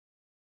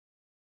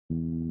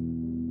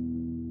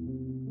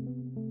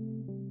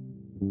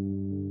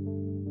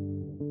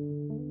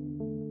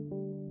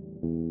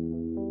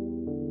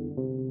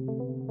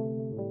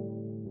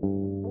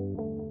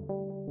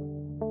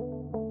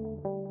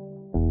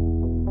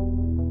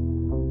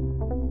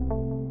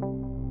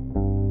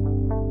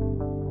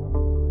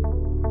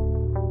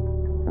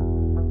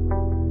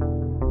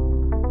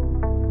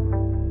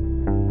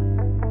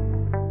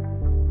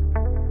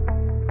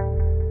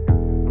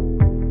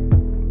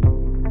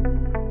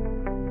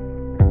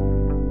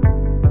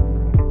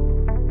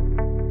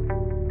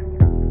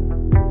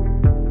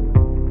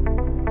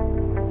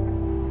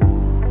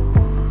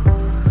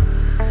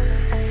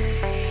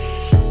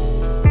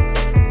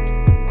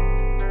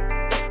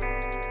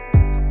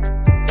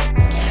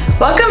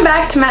Welcome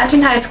back to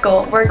Mattoon High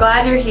School. We're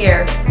glad you're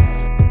here.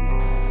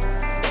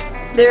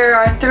 There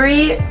are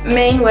three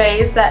main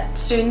ways that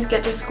students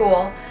get to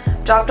school: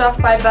 dropped off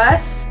by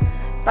bus,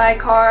 by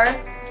car,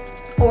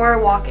 or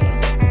walking.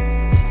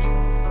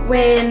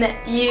 When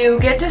you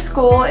get to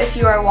school, if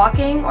you are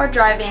walking or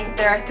driving,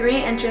 there are three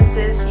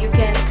entrances you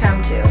can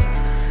come to.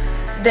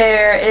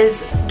 There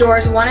is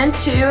doors 1 and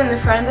 2 in the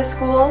front of the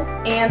school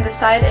and the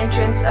side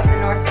entrance of the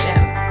north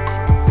gym.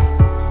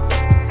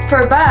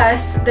 For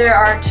bus, there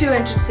are 2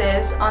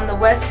 entrances on the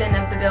west end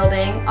of the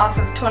building off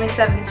of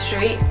 27th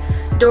Street.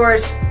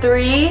 Doors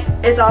 3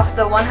 is off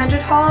the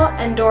 100 hall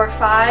and door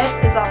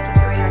 5 is off the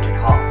 300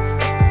 hall.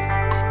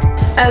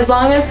 As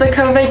long as the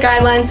COVID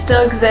guidelines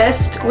still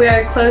exist, we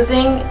are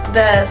closing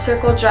the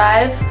Circle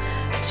Drive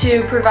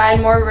to provide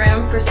more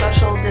room for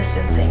social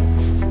distancing.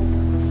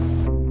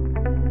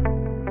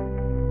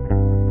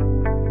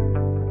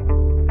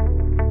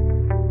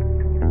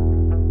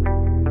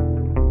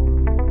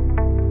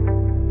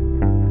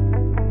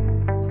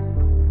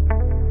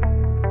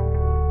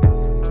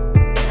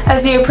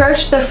 As you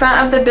approach the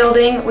front of the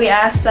building, we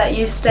ask that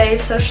you stay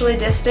socially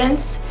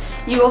distanced.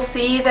 You will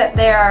see that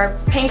there are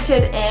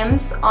painted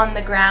M's on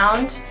the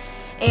ground,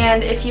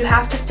 and if you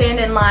have to stand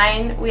in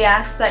line, we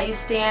ask that you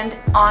stand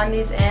on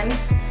these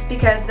M's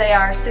because they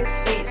are 6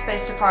 feet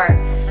spaced apart.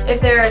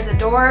 If there is a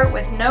door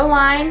with no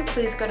line,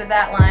 please go to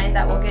that line.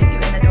 That will get you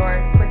in the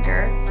door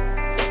quicker.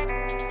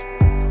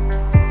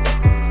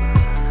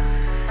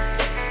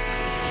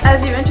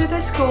 As you enter the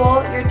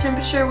school, your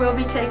temperature will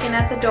be taken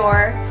at the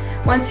door.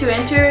 Once you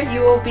enter,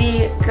 you will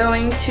be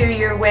going to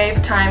your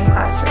wave time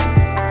classroom.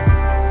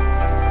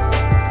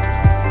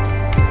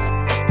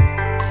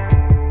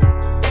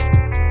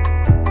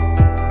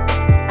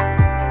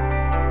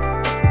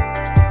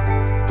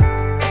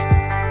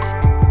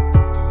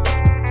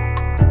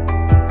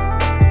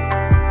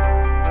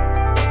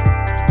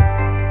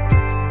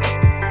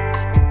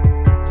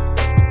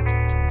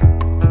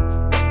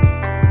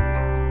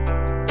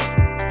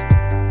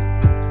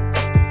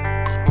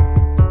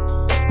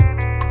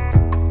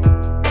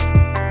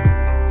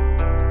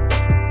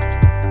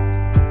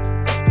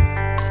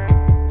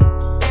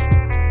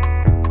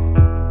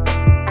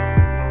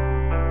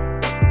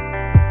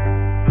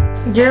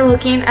 You're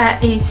looking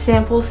at a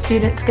sample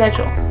student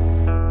schedule.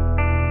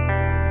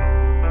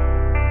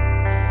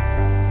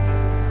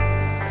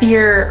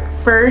 Your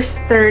first,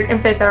 third,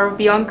 and fifth hour will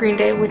be on Green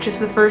Day, which is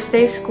the first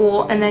day of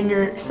school, and then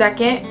your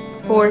second,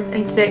 fourth,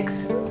 and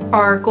sixth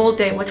are Gold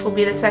Day, which will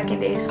be the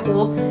second day of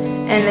school,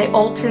 and they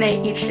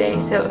alternate each day,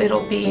 so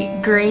it'll be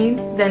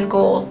green, then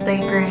gold, then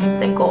green,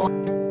 then gold.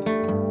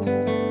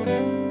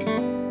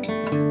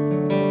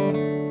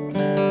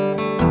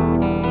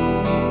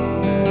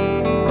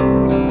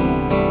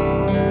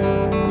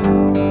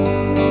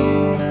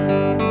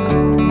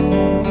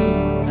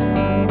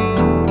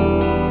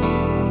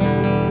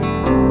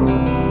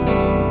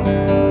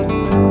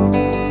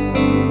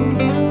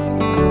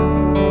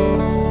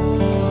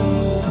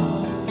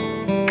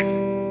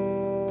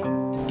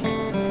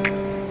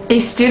 A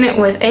student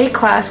with A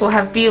class will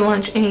have B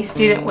lunch, and a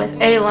student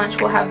with A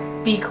lunch will have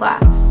B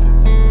class.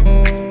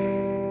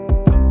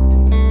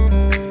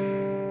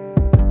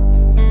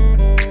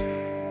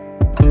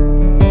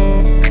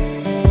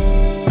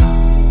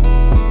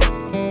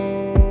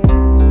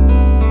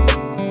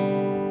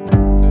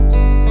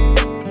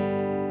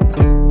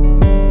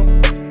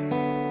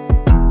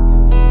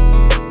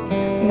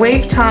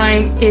 Wave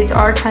time is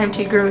our time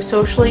to grow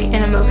socially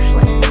and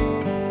emotionally.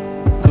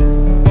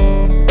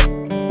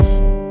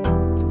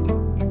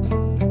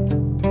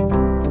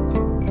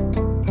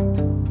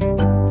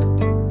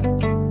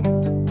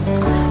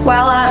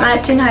 While at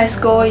Mattoon High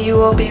School, you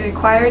will be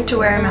required to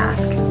wear a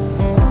mask.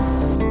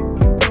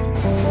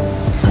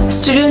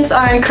 Students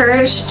are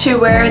encouraged to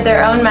wear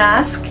their own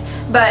mask,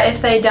 but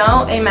if they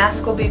don't, a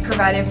mask will be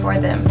provided for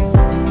them.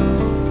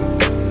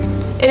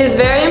 It is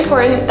very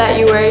important that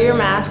you wear your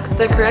mask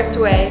the correct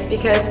way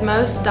because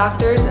most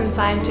doctors and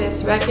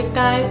scientists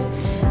recognize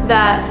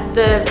that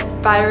the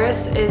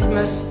virus is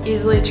most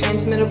easily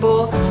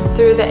transmittable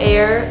through the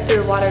air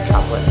through water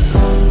droplets.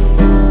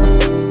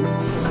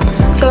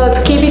 So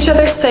let's keep each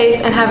other safe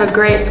and have a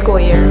great school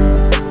year.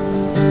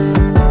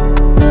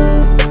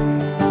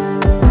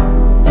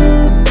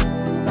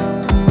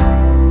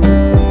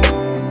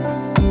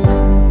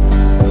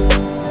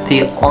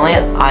 The only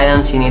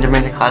items you need to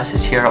bring to class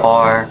this year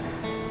are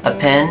a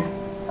pen,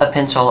 a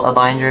pencil, a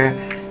binder,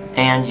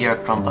 and your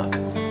Chromebook.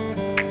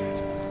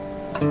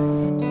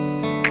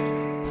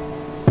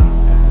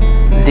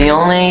 The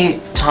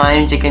only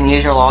times you can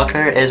use your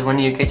locker is when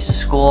you get to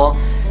school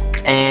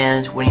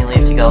and when you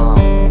leave to go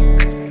home.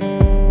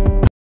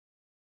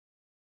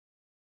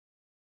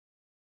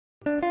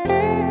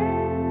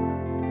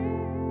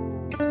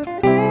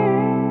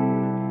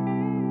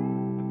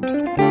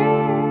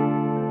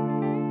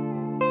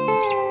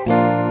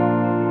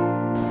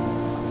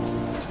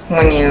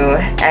 When you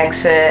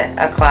exit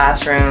a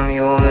classroom,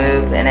 you will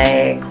move in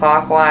a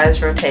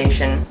clockwise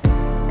rotation,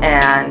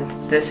 and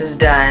this is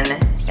done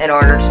in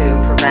order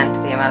to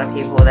prevent the amount of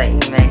people that you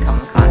may come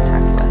in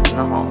contact with. And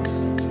the halls.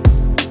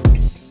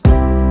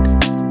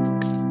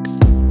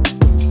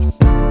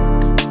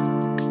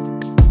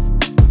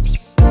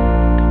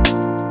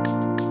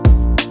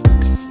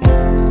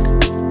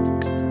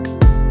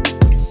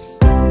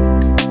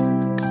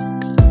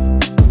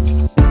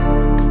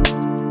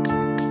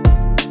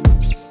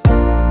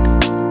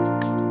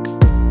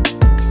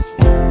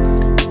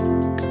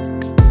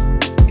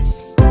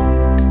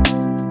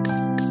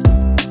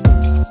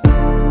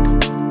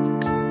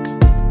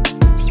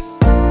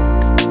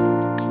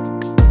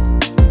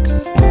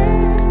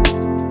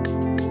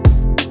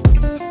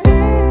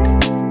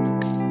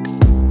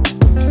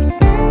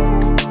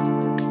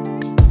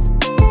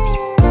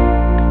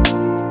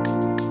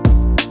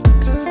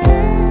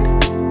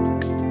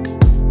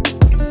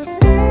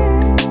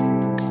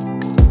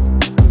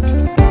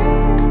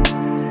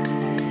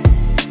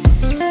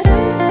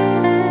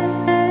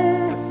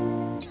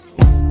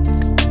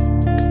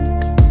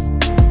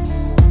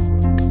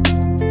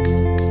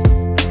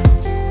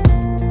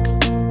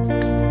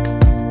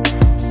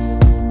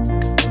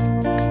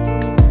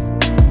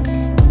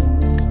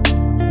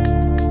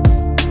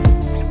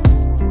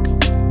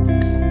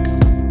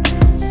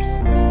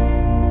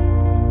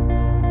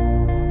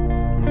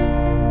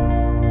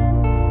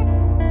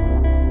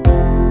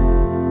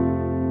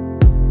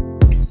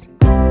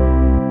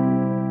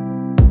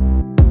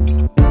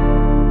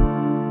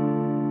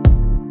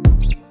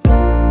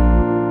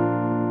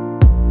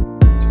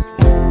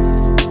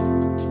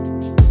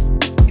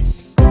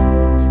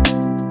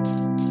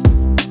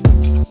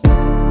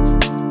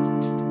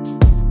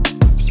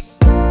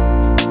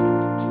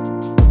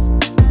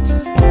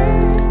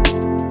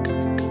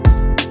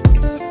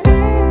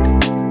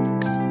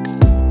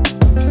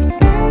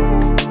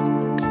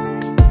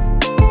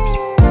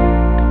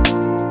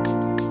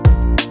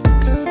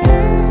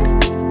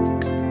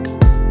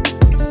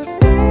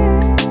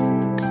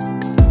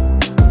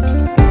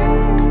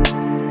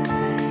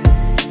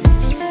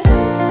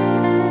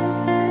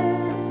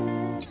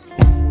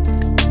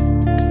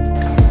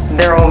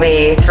 There will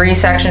be 3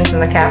 sections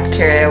in the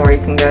cafeteria where you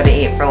can go to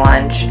eat for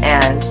lunch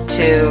and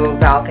 2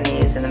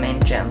 balconies in the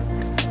main gym.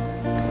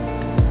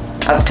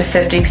 Up to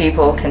 50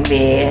 people can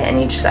be in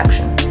each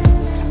section.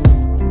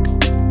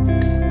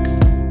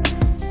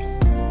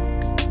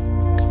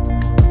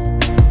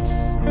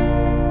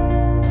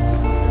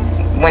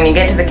 When you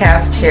get to the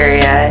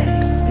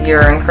cafeteria,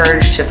 you're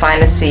encouraged to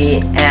find a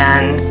seat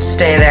and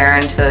stay there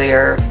until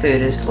your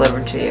food is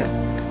delivered to you.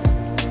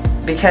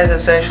 Because of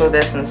social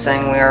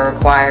distancing, we are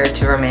required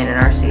to remain in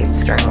our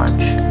seats during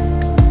lunch.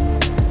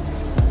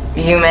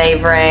 You may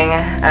bring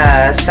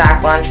a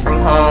sack lunch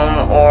from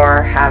home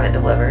or have it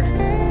delivered.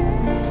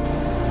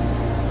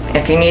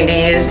 If you need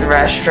to use the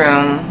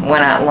restroom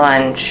when at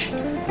lunch,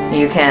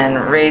 you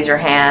can raise your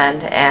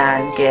hand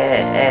and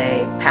get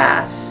a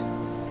pass.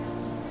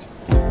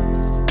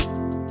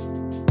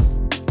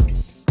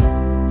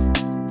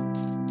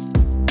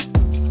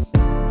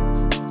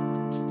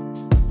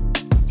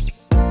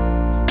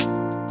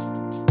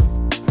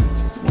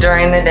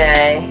 During the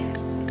day,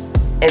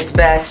 it's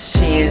best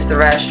to use the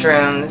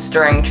restrooms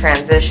during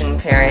transition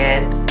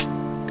period.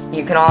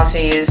 You can also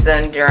use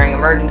them during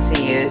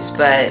emergency use,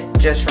 but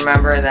just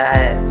remember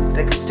that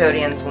the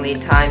custodians will need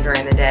time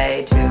during the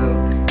day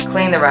to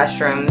clean the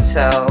restrooms,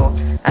 so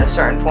at a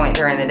certain point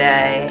during the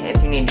day,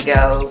 if you need to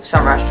go,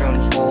 some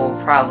restrooms will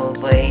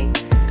probably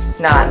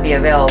not be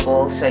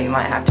available, so you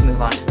might have to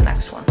move on to the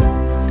next one.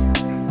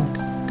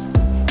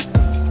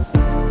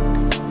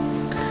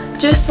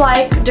 Just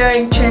like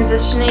during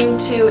transitioning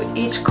to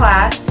each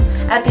class,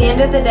 at the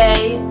end of the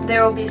day,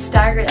 there will be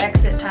staggered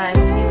exit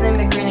times using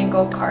the green and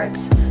gold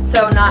cards,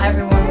 so not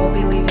everyone will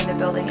be leaving the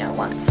building at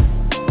once.